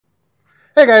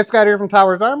Hey guys, Scott here from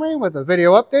Towers Armory with a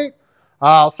video update.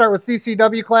 I'll start with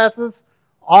CCW classes.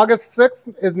 August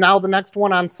 6th is now the next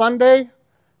one on Sunday.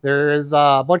 There is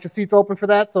a bunch of seats open for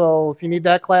that, so if you need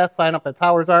that class, sign up at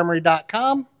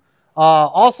towersarmory.com.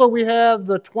 Also, we have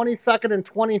the 22nd and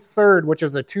 23rd, which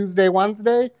is a Tuesday,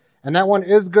 Wednesday, and that one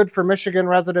is good for Michigan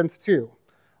residents too.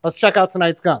 Let's check out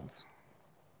tonight's guns.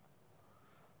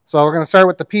 So we're going to start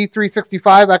with the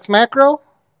P365X Macro.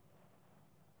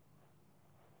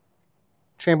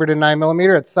 Chambered in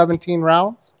 9mm at 17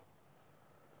 rounds.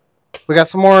 We got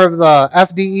some more of the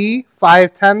FDE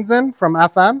 510s in from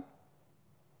FM.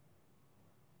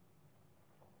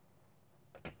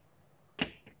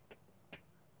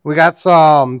 We got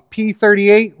some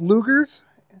P38 Lugers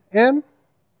in.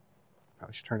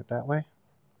 Probably should turn it that way.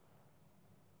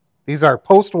 These are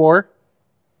post-war.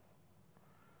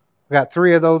 We got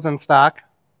 3 of those in stock.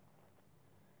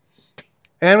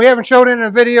 And we haven't showed it in a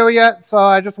video yet, so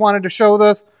I just wanted to show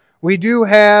this. We do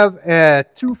have a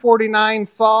 249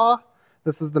 saw.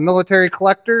 This is the military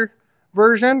collector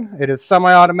version. It is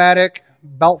semi-automatic,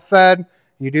 belt fed.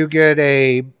 You do get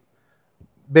a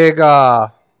big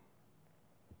bullet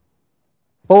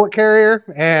carrier.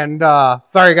 And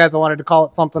sorry guys, I wanted to call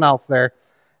it something else there.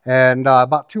 And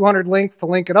about 200 links to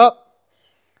link it up.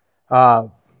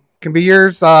 Can be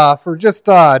yours for just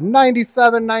 $97,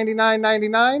 $99,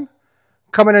 $99.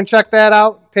 Come in and check that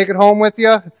out. Take it home with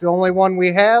you. It's the only one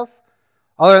we have.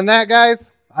 Other than that,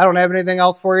 guys, I don't have anything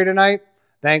else for you tonight.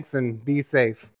 Thanks and be safe.